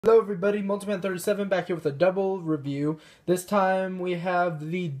Hello everybody, Multiman37 back here with a double review. This time we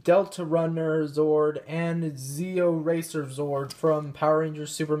have the Delta Runner Zord and Zeo Racer Zord from Power Rangers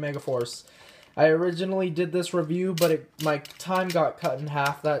Super Megaforce. I originally did this review, but my time got cut in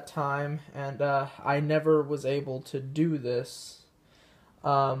half that time, and I never was able to do this.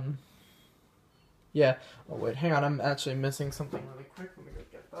 Yeah. Oh wait, hang on, I'm actually missing something really quick. Let me go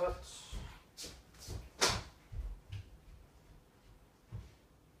get that.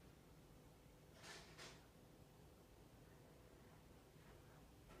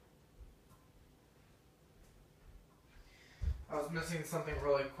 I was missing something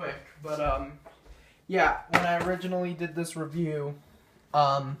really quick, but yeah, when I originally did this review,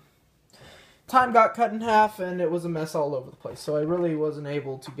 time got cut in half and it was a mess all over the place, so I really wasn't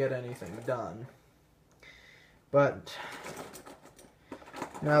able to get anything done. But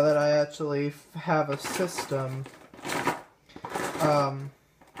now that I actually have a system, I'm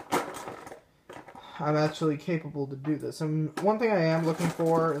actually capable to do this. And one thing I am looking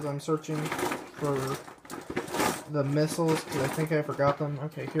for is I'm searching for the missiles, because I think I forgot them.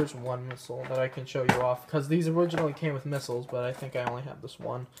 Okay, here's one missile that I can show you off, because these originally came with missiles, but I think I only have this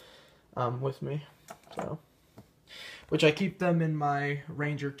one with me. So, which I keep them in my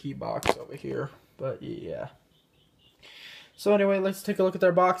Ranger key box over here, but yeah. So anyway, let's take a look at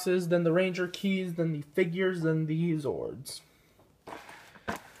their boxes, then the Ranger keys, then the figures, then the Zords.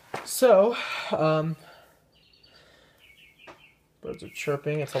 So, birds are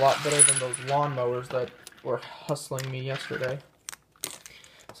chirping. It's a lot better than those lawnmowers that were hustling me yesterday.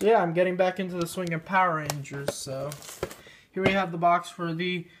 So yeah, I'm getting back into the swing of Power Rangers. So here we have the box for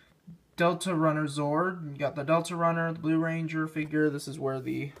the Delta Runner Zord. You got the Delta Runner, the Blue Ranger figure. This is where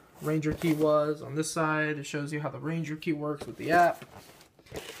the Ranger key was. On this side, it shows you how the Ranger key works with the app.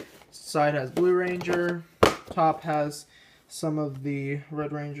 This side has Blue Ranger. Top has some of the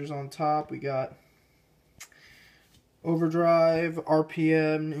Red Rangers on top. We got Overdrive,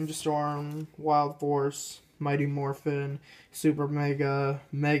 RPM, Ninja Storm, Wild Force, Mighty Morphin, Super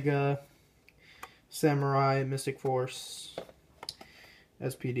Mega, Samurai, Mystic Force,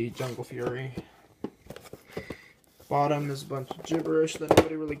 SPD, Jungle Fury. Bottom is a bunch of gibberish that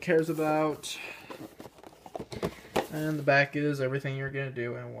nobody really cares about. And the back is everything you're going to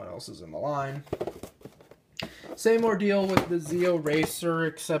do and what else is in the line. Same ordeal with the Zeo Racer,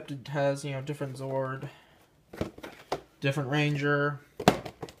 except it has, different Zord, different Ranger,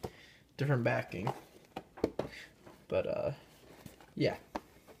 different backing. But, yeah.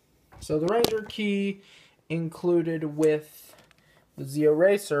 So the Ranger key included with the Zeo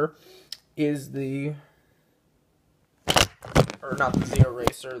Racer is the, or not the Zeo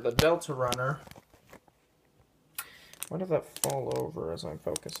Racer, the Delta Runner. Why did that fall over as I'm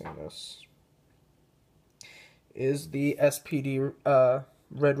focusing this? Is the SPD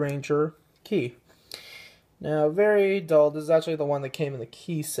Red Ranger key. Now, very dull. This is actually the one that came in the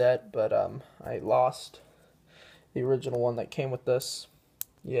key set, but I lost the original one that came with this.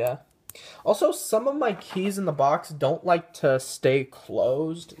 Yeah. Also, some of my keys in the box don't like to stay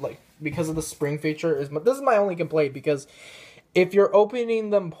closed, like because of the spring feature. This is my only complaint, because if you're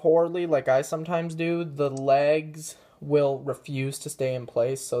opening them poorly, like I sometimes do, the legs will refuse to stay in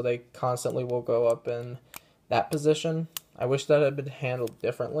place, so they constantly will go up in that position. I wish that had been handled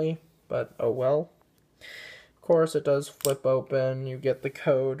differently, but oh well. Of course, it does flip open. You get the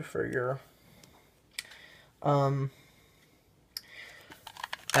code for your app,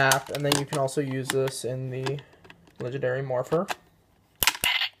 and then you can also use this in the Legendary Morpher.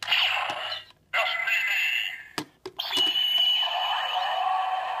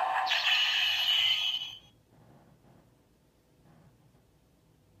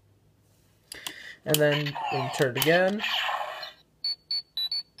 And then when you turn it again,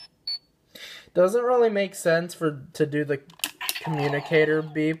 doesn't really make sense to do the communicator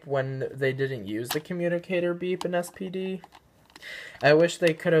beep when they didn't use the communicator beep in SPD. I wish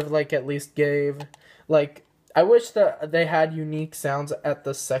they could have at least I wish that they had unique sounds at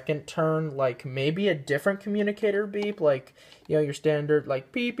the second turn, like maybe a different communicator beep, your standard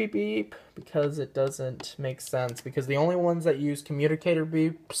beep beep beep, because it doesn't make sense, because the only ones that use communicator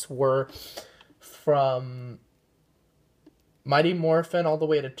beeps were from Mighty Morphin all the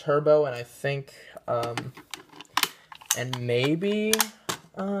way to Turbo, and I think, and maybe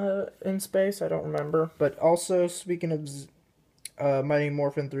in Space, I don't remember. But also, speaking of Mighty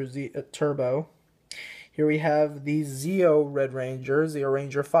Morphin through Turbo, here we have the Zeo Red Ranger, Zeo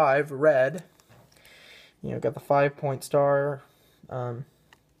Ranger 5 Red. Got the 5-point star.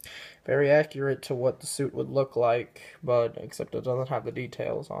 Very accurate to what the suit would look like, but except it doesn't have the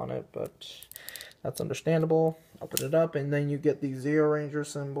details on it, but that's understandable. Open it up, and then you get the Zeo Ranger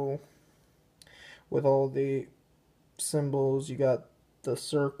symbol with all the symbols. You got the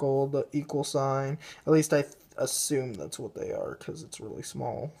circle, the equal sign. At least I assume that's what they are because it's really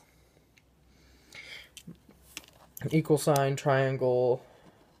small. Equal sign, triangle,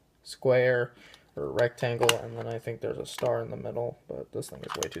 square, or rectangle, and then I think there's a star in the middle, but this thing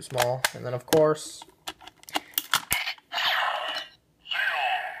is way too small. And then, of course,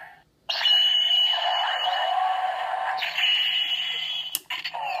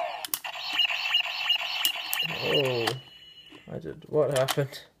 oh, what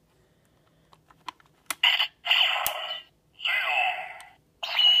happened?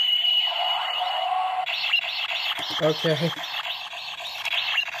 Okay.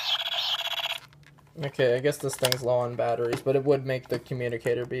 Okay, I guess this thing's low on batteries, but it would make the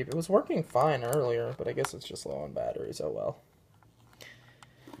communicator beep. It was working fine earlier, but I guess it's just low on batteries. Oh well.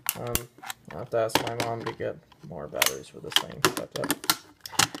 I'll have to ask my mom to get more batteries for this thing. But,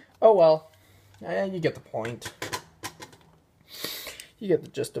 oh well. You get the point. You get the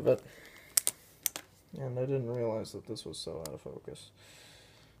gist of it. And I didn't realize that this was so out of focus.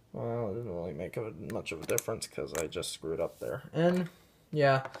 Well, it didn't really make much of a difference because I just screwed up there. And,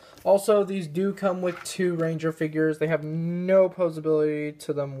 yeah. Also, these do come with 2 Ranger figures. They have no posability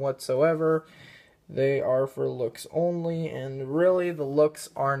to them whatsoever. They are for looks only, and really, the looks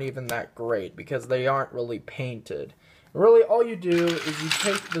aren't even that great because they aren't really painted. Really, all you do is you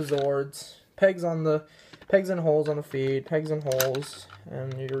take the Zords, pegs and holes on the feet, pegs and holes,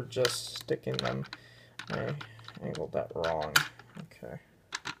 and you're just sticking them. I angled that wrong. Okay.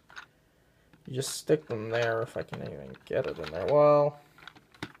 You just stick them there if I can even get it in there. Well,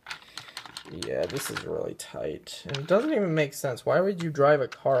 yeah, this is really tight. And it doesn't even make sense. Why would you drive a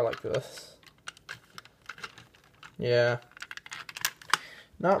car like this? Yeah.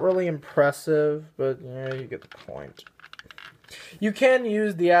 Not really impressive, but yeah, you get the point. You can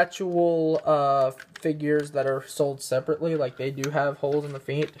use the actual figures that are sold separately, like they do have holes in the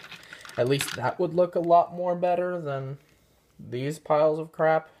feet. At least that would look a lot more better than these piles of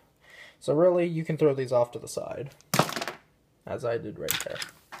crap. So really, you can throw these off to the side, as I did right there.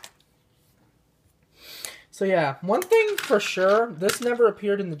 So yeah, one thing for sure, this never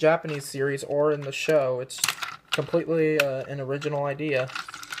appeared in the Japanese series or in the show. It's completely an original idea.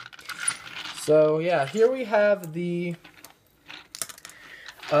 So yeah, here we have the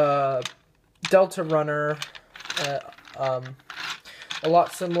Delta Runner, a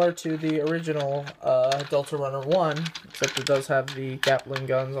lot similar to the original Delta Runner 1, except it does have the Gatling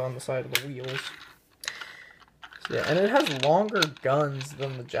guns on the side of the wheels. So, yeah, and it has longer guns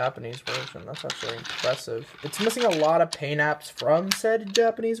than the Japanese version. That's actually impressive. It's missing a lot of paint apps from said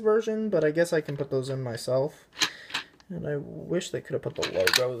Japanese version, but I guess I can put those in myself. And I wish they could have put the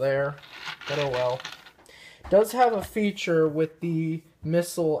logo there, but oh well. It does have a feature with the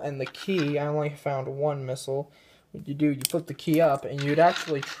missile and the key. I only found one missile. What you do, you flip the key up, and you'd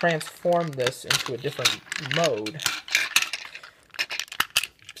actually transform this into a different mode.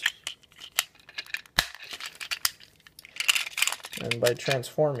 And by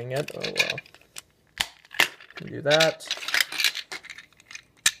transforming it, oh well, you do that.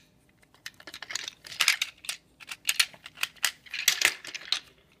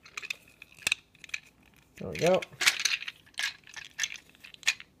 There we go.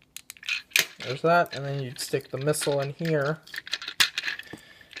 There's that, and then you'd stick the missile in here,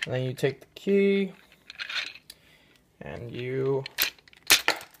 and then you take the key, and you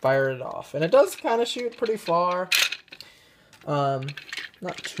fire it off. And it does kind of shoot pretty far.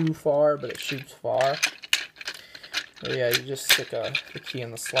 Not too far, but it shoots far. But yeah, you just stick the key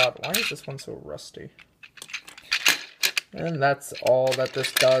in the slot. Why is this one so rusty? And that's all that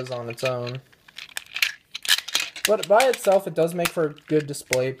this does on its own. But by itself, it does make for a good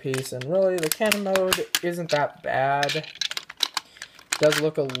display piece, and really, the cannon mode isn't that bad. It does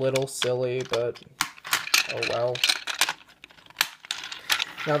look a little silly, but oh well.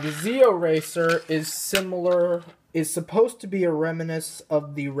 Now, the Zeo Racer is supposed to be a reminiscence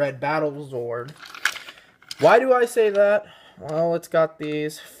of the Red Battle Zord. Why do I say that? Well, it's got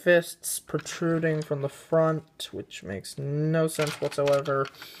these fists protruding from the front, which makes no sense whatsoever.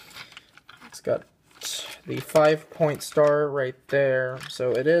 It's got the 5-point star right there,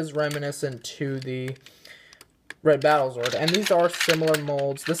 so it is reminiscent to the Red Battle Zord, and these are similar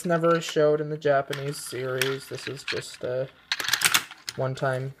molds. This never showed in the Japanese series. This is just a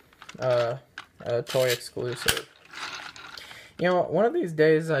one-time toy exclusive. You know, one of these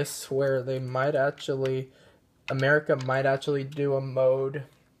days, I swear, America might actually do a mode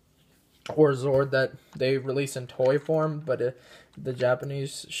or Zord that they release in toy form, but the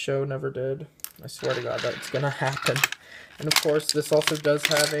Japanese show never did. I swear to God, that's gonna happen. And of course, this also does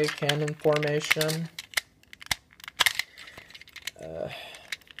have a cannon formation.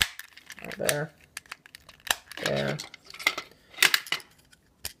 Right there. There.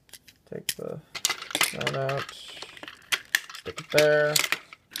 Take that out. Stick it there.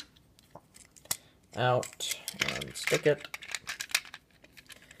 Out. And stick it.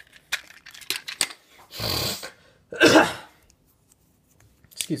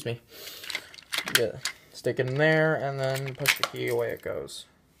 Excuse me. Yeah. Stick it in there, and then push the key, away it goes.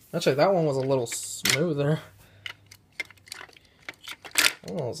 Actually, that one was a little smoother.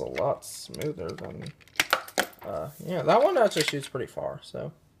 That one was a lot smoother than... yeah, that one actually shoots pretty far,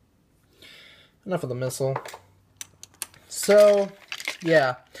 so... Enough of the missile. So,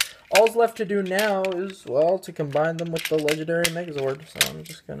 yeah. All's left to do now is, well, to combine them with the legendary Megazord. So I'm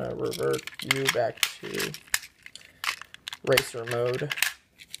just gonna revert you back to racer mode.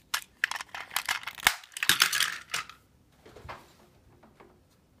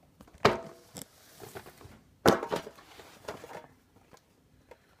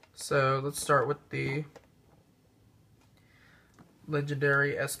 So let's start with the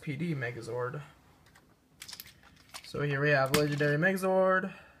legendary SPD Megazord. So here we have legendary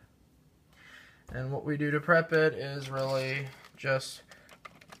Megazord, and what we do to prep it is really just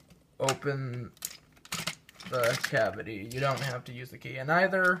open the cavity. You don't have to use the key, and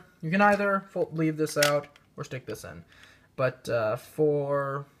you can either leave this out or stick this in. But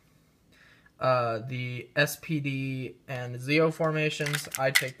for the SPD and Zeo formations, I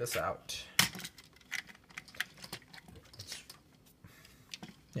take this out.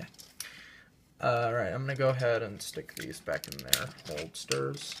 Yeah. Alright, I'm going to go ahead and stick these back in their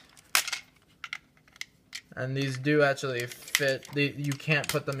holsters. And these do actually fit. You can't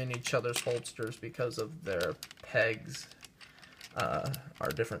put them in each other's holsters because of their pegs are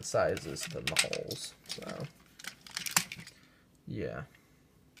different sizes than the holes. So, yeah.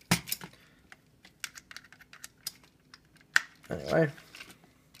 Anyway,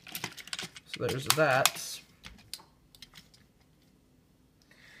 so there's that.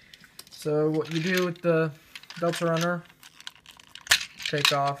 So what you do with the Delta Runner,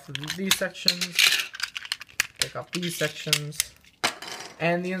 take off these sections, take off these sections,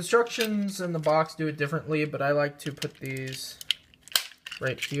 and the instructions in the box do it differently, but I like to put these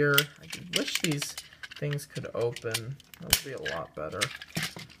right here. I wish these things could open. That would be a lot better.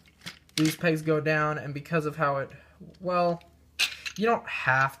 These pegs go down, and because of how it, well, you don't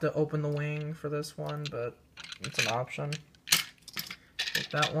have to open the wing for this one, but it's an option. Take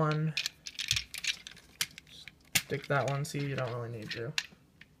that one. Stick that one. See, you don't really need to.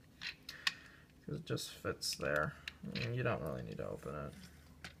 Because it just fits there. And you don't really need to open it.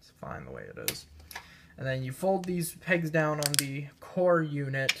 It's fine the way it is. And then you fold these pegs down on the core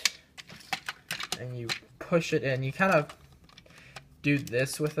unit. And you push it in. You kind of do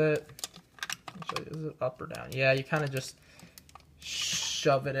this with it. Actually, is it up or down? Yeah, you kind of just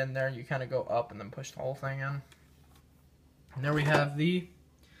shove it in there. You kind of go up and then push the whole thing in. And there we have the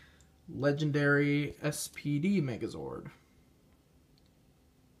legendary SPD Megazord.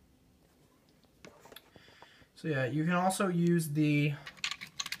 So yeah, you can also use the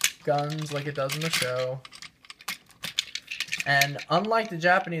guns like it does in the show. And unlike the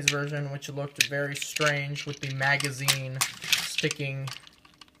Japanese version, which looked very strange with the magazine sticking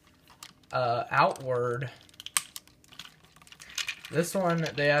outward, this one,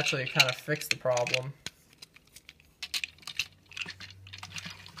 they actually kind of fixed the problem.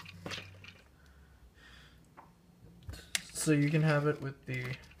 So you can have it with the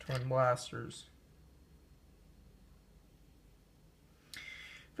twin blasters.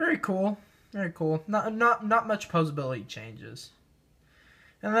 Very cool. Very cool. Not much posability changes.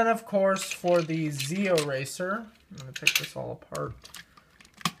 And then of course for the Zeo Racer, I'm gonna take this all apart.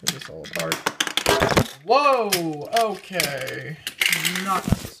 Take this all apart. Whoa! Okay. Not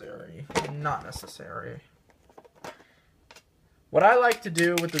necessary. Not necessary. What I like to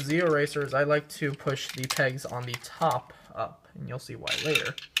do with the Zeo Racer is I like to push the pegs on the top up, and you'll see why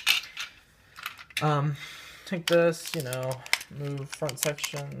later. Take this, you know, move front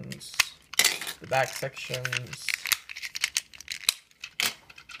sections, the back sections.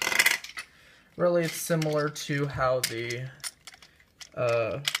 Really, it's similar to how the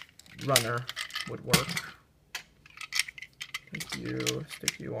runner would work. Stick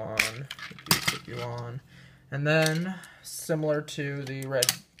you on, stick you on. And then, similar to the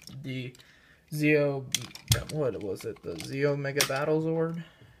Zeo, what was it, the Zeo Mega Battle Zord?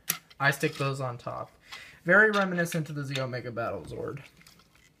 I stick those on top. Very reminiscent to the Zeo Mega Battle Zord.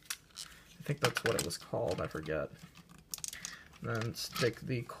 I think that's what it was called, I forget. Then stick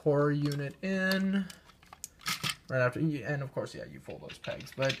the core unit in right after, and of course, yeah, you fold those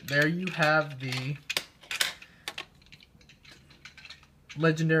pegs. But there you have the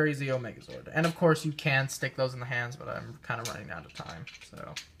legendary Z Megazord. And of course, you can stick those in the hands, but I'm kind of running out of time,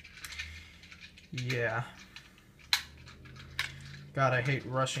 so yeah. God, I hate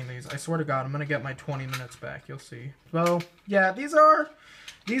rushing these. I swear to God, I'm gonna get my 20 minutes back. You'll see. Well, yeah, these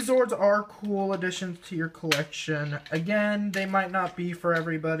Zords are cool additions to your collection. Again, they might not be for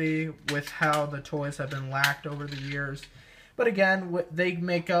everybody with how the toys have been lacked over the years. But again, they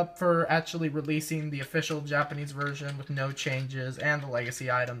make up for actually releasing the official Japanese version with no changes, and the legacy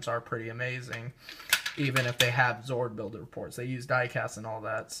items are pretty amazing. Even if they have Zord builder reports. They use diecast and all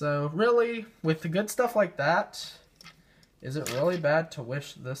that. So really, with the good stuff like that, is it really bad to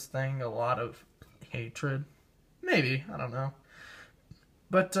wish this thing a lot of hatred? Maybe, I don't know.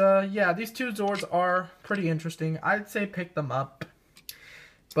 But yeah, these two Zords are pretty interesting. I'd say pick them up.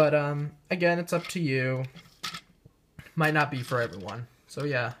 But again, it's up to you. Might not be for everyone. So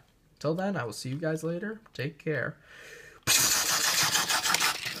yeah, till then, I will see you guys later. Take care.